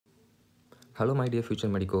Hello my dear future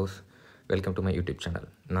medicos, welcome to my YouTube channel.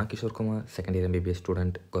 நான் Kishore Kumar, second year MBBS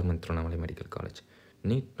student, government Tiruvannamalai medical college.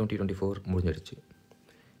 NEET 2024 முடிஞ்சிடுச்சு.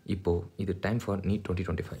 இப்போது இது time for NEET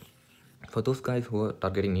 2025. For those guys who are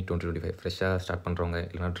targeting NEET 2025, ஃப்ரெஷ்ஷாக start பண்ணுறவங்க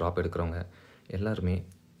இல்லைனா drop எடுக்கிறவங்க எல்லாருமே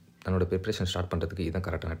தன்னோட ப்ரிப்ரேஷன் ஸ்டார்ட் பண்ணுறதுக்கு இதுதான்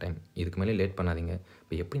கரெக்டான டைம். இதுக்கு மேலே லேட் பண்ணாதீங்க.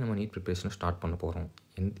 இப்போ எப்படி நம்ம NEET ப்ரிப்ரேஷனை ஸ்டார்ட் பண்ண போகிறோம்,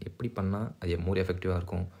 எப்படி பண்ணால் அது மோர் எஃபெக்டிவாக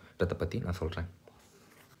இருக்கும்ன்றதை பற்றி நான் சொல்கிறேன்.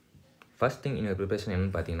 ஃபர்ஸ்ட் திங் இந்த ப்ரிப்ரேஷன்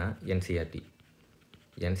என்னென்னு பார்த்தீங்கன்னா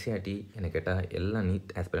NCERT என்ன கேட்டால் எல்லா NEET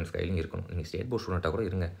ஆஸ்பிரன்ஸ் கையிலையும் இருக்கணும். நீங்கள் ஸ்டேட் போர்ட் ஸ்டூடெண்ட்டாக கூட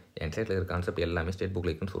இருங்க, NCERTல இருக்கிற கான்செப்ட் எல்லாமே ஸ்டேட் புக்கில்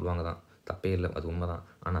இருக்குன்னு சொல்லுவாங்க தான், தப்பே இல்லை, அது உண்மை தான்.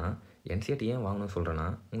 ஆனால் NCERT ஏன் வாங்கணும்னு சொல்கிறேன்னா,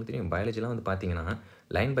 உங்களுக்கு தெரியும் பயாலஜிலாம் வந்து பார்த்தீங்கன்னா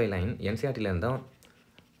லைன் பை லைன் NCERTலேருந்து தான்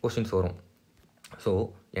கொஷின்ஸ் வரும். ஸோ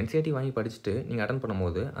NCERT வாங்கி படிச்சுட்டு நீங்கள் அட்டன்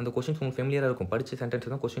பண்ணும்போது அந்த கொஷின்ஸ் உங்களுக்கு ஃபெமிலியராக இருக்கும், படித்த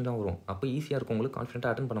சென்டென்ஸ் தான் கொஷின் தான் வரும், அப்போ ஈஸியாக இருக்கும், உங்களுக்கு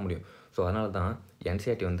கான்ஃபிடென்ட்டாக அட்டன் பண்ண முடியும். ஸோ அதனால தான்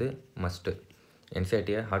NCERT வந்து மஸ்ட்டு.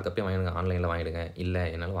 NCERTயை ஹார்ட் காப்பியாக வாங்கிடுங்க, ஆன்லைனில் வாங்கிடுங்க. இல்லை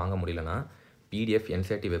என்னால் வாங்க முடியலன்னா PDF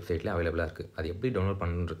NCERT வெப்சைட்டில் அவைலபிளாக இருக்குது. அது எப்படி டவுன்லோட்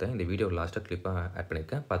பண்ணுறத இந்த வீடியோ லாஸ்ட்டாக கிளிப்பாக ஆட்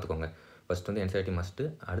பண்ணியிருக்கேன், பார்த்துக்கோங்க. ஃபஸ்ட் வந்து NCERT மஸ்ட்டு.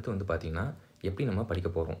 அடுத்து வந்து பார்த்திங்கன்னா எப்படி நம்ம படிக்க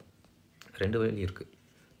போகிறோம், ரெண்டு வழி இருக்குது.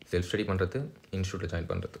 செல்ஃப் ஸ்டடி பண்ணுறது, இன்ஸ்டியூட்டில் ஜாயின்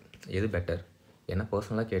பண்ணுறது, எது பெட்டர்? என்ன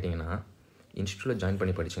பர்சனலாக கேட்டிங்கன்னா இன்ஸ்டியூட்டில் ஜாயின்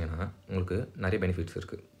பண்ணி படிச்சிங்கன்னா உங்களுக்கு நிறைய பெனிஃபிட்ஸ்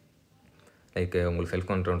இருக்குது. லைக் உங்களுக்கு செல்ஃப்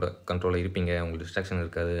கண்ட்ரோலில் இருப்பீங்க, உங்களுக்கு டிஸ்ட்ராக்ஷன்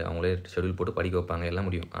இருக்காது, அவங்களே ஷெடியூல் போட்டு படிக்க வைப்பாங்க, எல்லாம்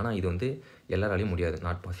முடியும். ஆனால் இது வந்து எல்லாராலையும் முடியாது,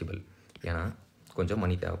 நாட் பாசிபிள். ஏன்னா கொஞ்சம்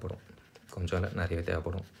மணி தேவைப்படும், கொஞ்சம் இல்லை நிறையவே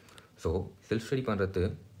தேவைப்படும். ஸோ செல்ஃப் ஸ்டடி பண்ணுறது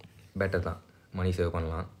பெட்டர் தான், மணி சேவ்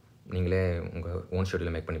பண்ணலாம், நீங்களே உங்கள் ஓன்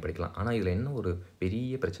ஷெடியூலில் மேக் பண்ணி படிக்கலாம். ஆனால் இதில் என்ன ஒரு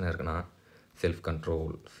பெரிய பிரச்சனை இருக்குன்னா செல்ஃப்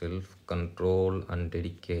கண்ட்ரோல் அண்ட்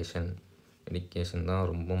டெடிக்கேஷன் தான்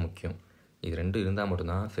ரொம்ப முக்கியம். இது ரெண்டு இருந்தால்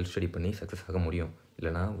மட்டும்தான் செல்ஃப் ஸ்டடி பண்ணி சக்ஸஸ் ஆக முடியும்,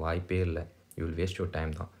 இல்லைனா வாய்ப்பே இல்லை, you will waste your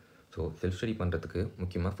time தான். ஸோ செல்ஃப் ஸ்டடி பண்ணுறதுக்கு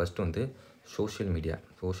முக்கியமாக ஃபஸ்ட்டு வந்து சோஷியல்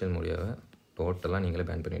மீடியாவை டோட்டலாக நீங்களே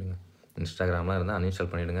பேன் பண்ணிவிடுங்க. இன்ஸ்டாகிராம்லாம் இருந்தால் அன்இன்ஸ்டால்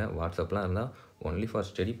பண்ணிவிடுங்க. வாட்ஸ்அப்லாம் இருந்தால் ஒன்லி ஃபார்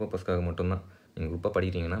ஸ்டடி பர்பஸ்க்காக மட்டும்தான். நீங்கள் குரூப்பாக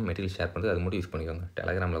படிக்கிறீங்கன்னா மெட்டீரியல் ஷேர் பண்ணுறது அது மட்டும் யூஸ் பண்ணிக்கோங்க.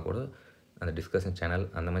 டெலகிராமில் கூட அந்த டிஸ்கஷன் சேனல்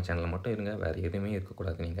அந்த மாதிரி சேனலில் மட்டும் இருங்க, வேறு எதுவுமே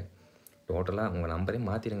இருக்கக்கூடாது. நீங்கள் டோட்டலாக உங்கள் நம்பரே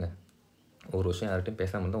மாற்றிடுங்க. ஒரு விஷயம் யார்கிட்டையும்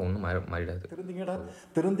பேசாமல் இருந்தால் ஒன்றும் மாறிடாது.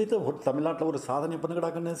 திருந்திட்டு தமிழ்நாட்டில் ஒரு சாதனை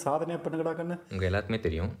பண்ணுங்கடாக்கன்னு உங்கள் எல்லாத்துக்குமே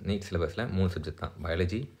தெரியும், NEET சிலபஸில் 3 சப்ஜெக்ட் தான்,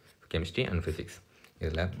 பயாலஜி, கெமிஸ்ட்ரி அண்ட் ஃபிசிக்ஸ்.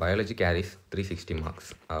 இதில் biology carries 360 marks,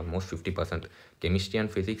 almost 50%. Chemistry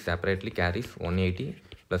and physics separately carries 180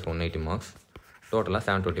 + 180 marks, டோட்டலாக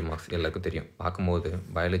 720 மார்க்ஸ். எல்லாருக்கும் தெரியும். பார்க்கும்போது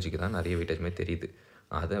பயாலஜிக்கு தான் நிறைய வெயிட்டேஜ்மே தெரியுது.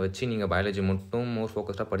 அதை வச்சு நீங்கள் பயாலஜி மட்டும் மோஸ்ட்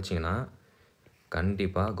ஃபோக்கஸ்டாக படிச்சிங்கன்னா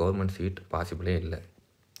கண்டிப்பாக கவர்மெண்ட் சீட் பாசிபிளே இல்லை.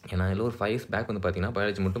 ஏன்னா இதில் ஒரு 5 இயர்ஸ் பேக் வந்து பார்த்தீங்கன்னா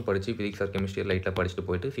பயாலஜி மட்டும் படித்து ஃபிசிக்ஸ் ஆர் கெமிஸ்ட்ரி லைட்டாக படிச்சுட்டு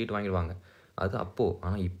போயிட்டு சீட் வாங்கிடுவாங்க, அது அப்போது.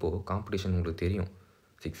 ஆனால் இப்போது காம்படிஷன் உங்களுக்கு தெரியும்,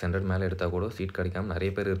 600 மேலே எடுத்தால் கூட சீட் கிடைக்காம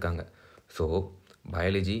நிறைய பேர் இருக்காங்க. So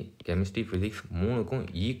biology, chemistry, physics 3க்கும்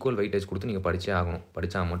equal weightage கொடுத்து நீங்கள் படித்தே ஆகணும்.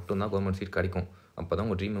 படித்தா மட்டும்தான் கவர்மெண்ட் சீட் கிடைக்கும். அப்போ தான்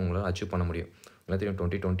உங்கள் ட்ரீம் உங்களால் அச்சீவ் பண்ண முடியும். எல்லாம் தெரியும்,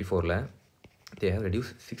 2024 they have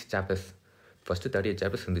reduce 6 chapters. First 38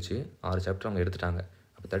 chapters இருந்துச்சு, 6 சாப்டர் அவங்க எடுத்துட்டாங்க.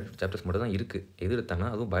 அப்போ 32 சாப்டர்ஸ் மட்டும் தான் இருக்குது. எது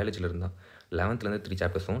எடுத்தாங்கன்னா அதுவும் பயாலஜியில் இருந்தால் 11th 3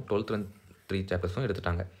 சாப்டர்ஸும் 12th 3 சாப்டர்ஸும்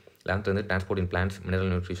எடுத்துட்டாங்க. 11th transport in plants,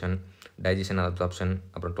 mineral nutrition, digestion and absorption,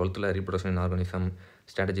 அப்புறம் 12th reproduction in organism,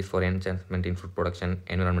 strategies for enhancement in food production,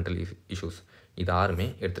 environmental issues, இது 6மே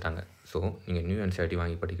எடுத்துட்டாங்க. ஸோ நீங்கள் நியூ NCERT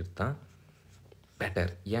வாங்கி படிக்கிறது தான்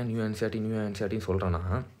பெட்டர். ஏன் நியூ NCERTன்னு சொல்கிறேன்னா,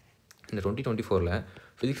 இந்த 2024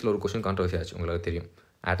 ஃபிசிக்ஸில் ஒரு கொஸ்டின் கான்ட்ரவர்சி ஆச்சு, உங்களுக்கு தெரியும்,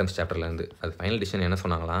 ஆட்டம்ஸ் சாப்டர்லேருந்து. அது ஃபைனல் டிசிஷன் என்ன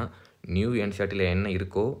சொன்னாங்களாம், நியூ NCERTல என்ன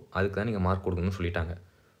இருக்கோ அதுக்கு தான் நீங்கள் மார்க் கொடுக்கணும்னு சொல்லிட்டாங்க.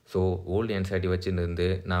 ஸோ ஓல்டு NCERT வச்சுருந்து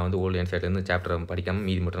நான் வந்து ஓல்டு NCERTலேருந்து சாப்டரை படிக்காமல்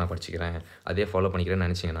மீதி மட்டும் நான் படிச்சுக்கிறேன், அதே ஃபாலோ பண்ணிக்கிறேன்னு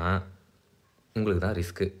நினச்சிங்கன்னா உங்களுக்கு தான்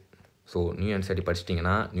risk. So new NCERT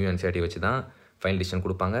படிச்சிட்டிங்கன்னா new NCERT வச்சு தான் ஃபைனல் டிசிஷன்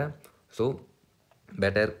கொடுப்பாங்க. So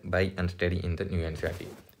better by and study in the new NCERT.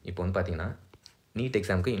 இப்போ வந்து பார்த்தீங்கன்னா NEET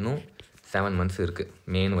எக்ஸாமுக்கு இன்னும் 7 months இருக்குது,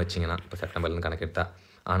 மேன்னு வச்சிங்கன்னா இப்போ செப்டம்பர்லேருந்து கணக்கெடுத்தா.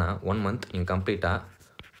 ஆனால் 1 month நீங்கள் கம்ப்ளீட்டாக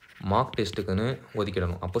மார்க் டெஸ்ட்டுக்குன்னு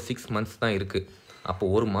ஒதுக்கிடணும். அப்போ 6 months தான் இருக்குது. அப்போ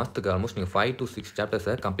ஒரு மாதத்துக்கு ஆல்மோஸ்ட் நீங்கள் 5 to 6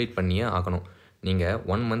 சாப்டர்ஸை கம்ப்ளீட் பண்ணியே ஆகணும். நீங்கள்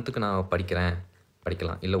 1 monthக்கு நான்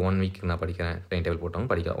படிக்கலாம், இல்லை 1 week நான் படிக்கிறேன், டைம் டேபிள் போட்டவங்க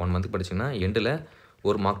படிக்கலாம். 1 month படிச்சிங்கன்னா எண்டில்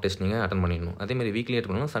ஒரு மார்க் டெஸ்ட் நீங்கள் அட்டன் பண்ணிடணும். அதேமாதிரி வீக்லி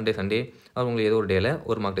அட்டன் பண்ணணும், சண்டே அது உங்களுக்கு ஏதோ ஒரு டேயில்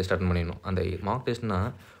ஒரு மார்க் டெஸ்ட் அட்டன் பண்ணிடணும். அந்த மார்க் டெஸ்ட்னால்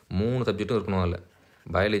 3 சப்ஜெக்ட்டும் இருக்கணும். அதில்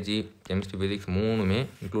பயாலஜி, கெமிஸ்ட்ரி, ஃபிசிக்ஸ் 3மே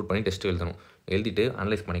இன்க்ளூட் பண்ணி டெஸ்ட் எழுதணும். எழுதிட்டு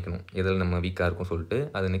அனலைஸ் பண்ணிக்கணும் எதில் நம்ம வீக்காக இருக்கும் சொல்லிட்டு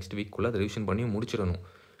அதை நெக்ஸ்ட் வீக்குள்ளே அதை ரிவிஷன் பண்ணி முடிச்சிடணும்.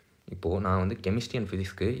 இப்போது நான் வந்து கெமிஸ்ட்ரி அண்ட்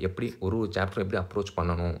ஃபிசிக்ஸ்க்கு எப்படி ஒரு சாப்டர் எப்படி அப்ரோச்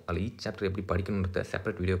பண்ணணும், அதில் ஈச் சாப்டர் எப்படி படிக்கணுன்றத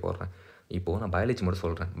செப்பரேட் வீடியோ போடுறேன். இப்போது நான் பயாலஜி மட்டும்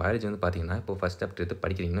சொல்கிறேன். பயாலஜி வந்து பார்த்தீங்கன்னா இப்போ ஃபஸ்ட் சாப்டர் எடுத்து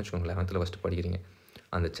படிக்கிறீங்கன்னு வச்சுக்கோங்களேன், 11th ஃபஸ்ட்டு படிக்கிறீங்க.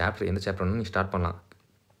 அந்த சாப்டர் எந்த சாப்டர் வேணும் நீங்கள் ஸ்டார்ட் பண்ணலாம்.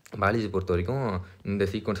 பயாலஜி பொறுத்த வரைக்கும் இந்த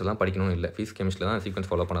சீக்வன்ஸ் எல்லாம் படிக்கணும்னு இல்லை, ஃபிசிக்ஸ் கெமிஸ்ட்ரியில் தான் சீக்வன்ஸ்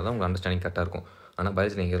ஃபாலோ பண்ணால் தான் உங்கள் அண்டர்ஸ்டாண்டிங் கரெக்டாக இருக்கும். ஆனால்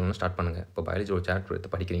பயாலஜி நீங்கள் எதுவும் ஸ்டார்ட் பண்ணுங்கள். இப்போ பயாலஜி ஒரு சாப்டர்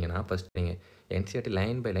எடுத்து படிக்கிறீங்கன்னா ஃபஸ்ட் நீங்கள் NCERT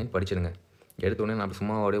லைன் பை லைன் படிச்சிடுங்க. எடுத்தோடனே நான்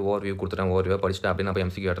சும்மா அப்படியே ஓவர்வியூ கொடுத்துட்டேன், ஓவர்வியூவாக படிச்சுட்டு அப்படியே நான் போய்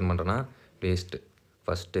எம்சிக்யூ அட்டன் பண்ணுறேன்னா வேஸ்ட்டு.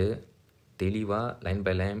 ஃபஸ்ட்டு தெளிவாக லைன்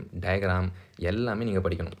பை லைன் டயக்ராம் எல்லாமே நீங்கள்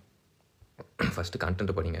படிக்கணும். ஃபஸ்ட்டு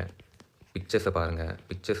கண்டென்ட் படிங்க, பிக்சர்ஸை பாருங்கள்,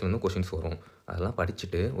 பிக்சர்ஸ்லேருந்து கொஷின்ஸ் வரும், அதெல்லாம்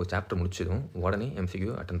படிச்சுட்டு ஒரு சாப்டர் முடிச்சதும் உடனே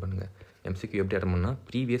எம்சிக்யூ அட்டன் பண்ணுங்கள். எம்சிக்யூ எப்படி அட்டன் பண்ணால்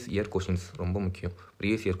ப்ரீவியஸ் இயர் கொஷின்ஸ் ரொம்ப முக்கியம்.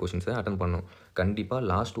 ப்ரீவியஸ் இயர் கொஷின்ஸை அட்டன் பண்ணணும். கண்டிப்பாக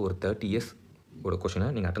லாஸ்ட் ஒரு 30 years ஒரு கொஷினை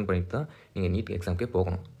நீங்கள் அட்டன் பண்ணிட்டு தான் நீங்கள் நீட் எக்ஸாமுக்கே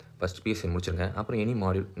போகணும். ஃபஸ்ட் பிஎஸ்சி முடிச்சிருங்க. அப்புறம் எனி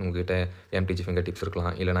மாடியூல் உங்கள்கிட்ட எம்டிஜி ஃபிங்கர் டிப்ஸ்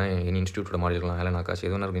இருக்கலாம், இல்லைனா எனி இன்ஸ்டியூட்டோட மாடியூல் இருக்கலாம், இல்லை நாக்காச்சு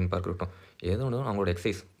எது ஒன்று பார்க்க இருக்கட்டும், ஏதோ ஒன்று அவங்களோட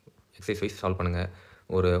எக்ஸசைஸ் வைஸ் சால்வ் பண்ணுங்கள்.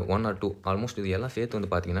 ஒரு 1 or 2 ஆல்மோஸ்ட் இது எல்லாம் சேர்த்து வந்து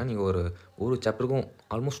பார்த்தீங்கன்னா நீங்கள் ஒரு சாப்டருக்கும்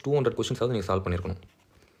ஆல்மோஸ்ட் 200 கொஷின்ஸாவது நீங்கள் சால்வ் பண்ணியிருக்கணும்.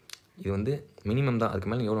 இது வந்து மினிமம் தான். அதுக்கு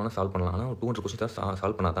மேலே நீங்கள் எவ்வளோ வேணால் சால்வ் பண்ணலாம். ஆனால் 200 கொஷின்ஸ் தான்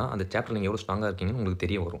சால்வ் பண்ணால் தான் அந்த சாப்டர் நீங்கள் எவ்வளோ ஸ்ட்ராங்காக இருக்கீங்கன்னு உங்களுக்கு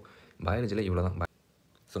தெரிய வரும். பயாலஜியில் இவ்வளோ தான்.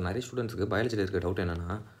 ஸோ நிறைய ஸ்டூடெண்ட்ஸுக்கு பயாலஜியில் இருக்க டவுட்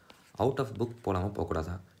என்னென்னா, out of book போகலாமல்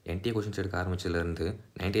போகக்கூடாதா? NDA questions எடுக்க ஆரம்பிச்சதுலேருந்து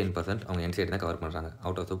 99% அவங்க NCERT தான் கவர் பண்ணுறாங்க,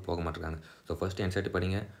 அவுட் ஆஃப் புக் போக மாட்டேறாங்க. ஸோ ஃபஸ்ட்டு NCERT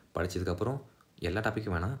படிங்க. படித்ததுக்கப்புறம் எல்லா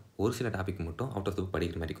டாப்பிக்கும் வேணால் ஒரு சில டாபிக் மட்டும் அவுட் ஆஃப் புக்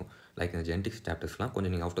படிக்கிற மாதிரி இருக்கும். லைக் இந்த ஜெனடிக்ஸ் சாப்டர்ஸ்லாம்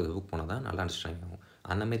கொஞ்சம் நீங்கள் அவுட் ஆஃப் புக் போனால் தான் நல்லா அண்டர்ஸ்டாண்டிங் ஆகும்.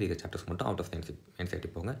 அந்த மாதிரி இருக்கிற சாப்டர்ஸ் மட்டும் அவுட் ஆஃப் NCERT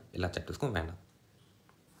போங்க. எல்லா சாப்டர்ஸ்க்கும் வேண்டாம்.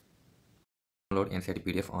 டவுன்லோட் NCERT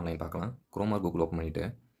PDF ஆன்லைன் பார்க்கலாம். குரோம் ஆர் கூகுள் ஓப்பன் பண்ணிவிட்டு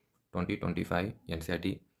 2025 NCERT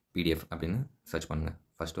PDF அப்படின்னு சர்ச் பண்ணுங்கள்.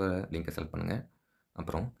 ஃபஸ்ட்டு ஒரு லிங்கை செலக்ட் பண்ணுங்கள்.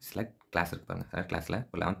 அப்புறம் செலக்ட் கிளாஸ் இருக்குது பாருங்கள். செலக்ட் கிளாஸில்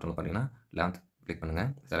இப்போ 11th பார்த்தீங்கன்னா 11th கிளிக்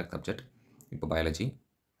பண்ணுங்கள். செலக்ட் சப்ஜெக்ட், இப்போ பயாலஜி.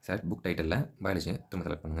 செலக்ட் புக் டைட்டிலில் பயாலஜி திரும்ப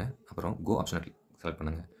செலக்ட் பண்ணுங்கள். அப்புறம் கோ ஆப்ஷனை செலக்ட்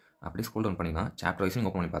பண்ணுங்கள். அப்படியே ஸ்க்ரோல் டவுன் பண்ணிங்கன்னா சாப்டர் வைஸ்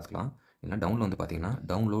நீங்கள் ஓப்பன் பண்ணி பார்த்துக்கலாம். இல்லைனா டவுன்லோட் வந்து பார்த்தீங்கன்னா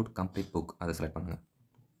டவுன்லோட் கம்ப்ளீட் புக் அதை செலக்ட் பண்ணுங்கள்.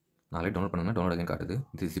 நாளே டவுன்லோட் பண்ணுங்கள். டவுன்லோட் அகைன் காட்டுது.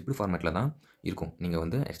 இது ஜிப்டு ஃபார்மேட்டில் தான் இருக்கும். நீங்கள்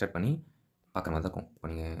வந்து எக்ஸ்ட்ராக்ட் பண்ணி பார்க்குற மாதிரி தான் இருக்கும். இப்போ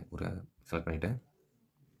நீங்கள் ஒரு செலக்ட் பண்ணிவிட்டு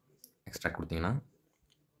எக்ஸ்ட்ராக்ட் கொடுத்தீங்கன்னா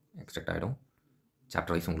எக்ஸ்ட்ராக்ட் ஆகிடும்.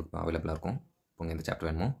 சாப்டர் வைஸ் உங்களுக்கு அவைலபிளாக இருக்கும். இப்போ எந்த சாப்டர்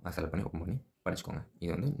வேணுமோ அதை செலக்ட் பண்ணி ஓப்பன் பண்ணி படிச்சுக்கோங்க.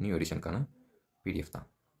 இது வந்து நியூ எடிஷனுக்கான PDF தான்.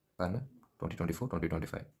 பாருங்கள்,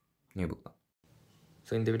 2024-2025 நியூ புக் தான்.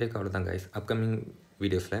 ஸோ இந்த வீடியோக்கு அவ்வளோ தான் கைஸ். அப்கமிங்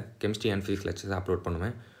வீடியோஸில் chemistry and physics lectures upload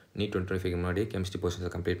பண்ணுவேன். NEET 2025 முன்னாடி கெமிஸ்ட்ரி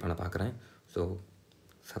போர்ஷன்ஸை கம்ப்ளீட் பண்ண பார்க்குறேன். So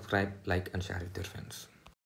subscribe, like and share with your friends.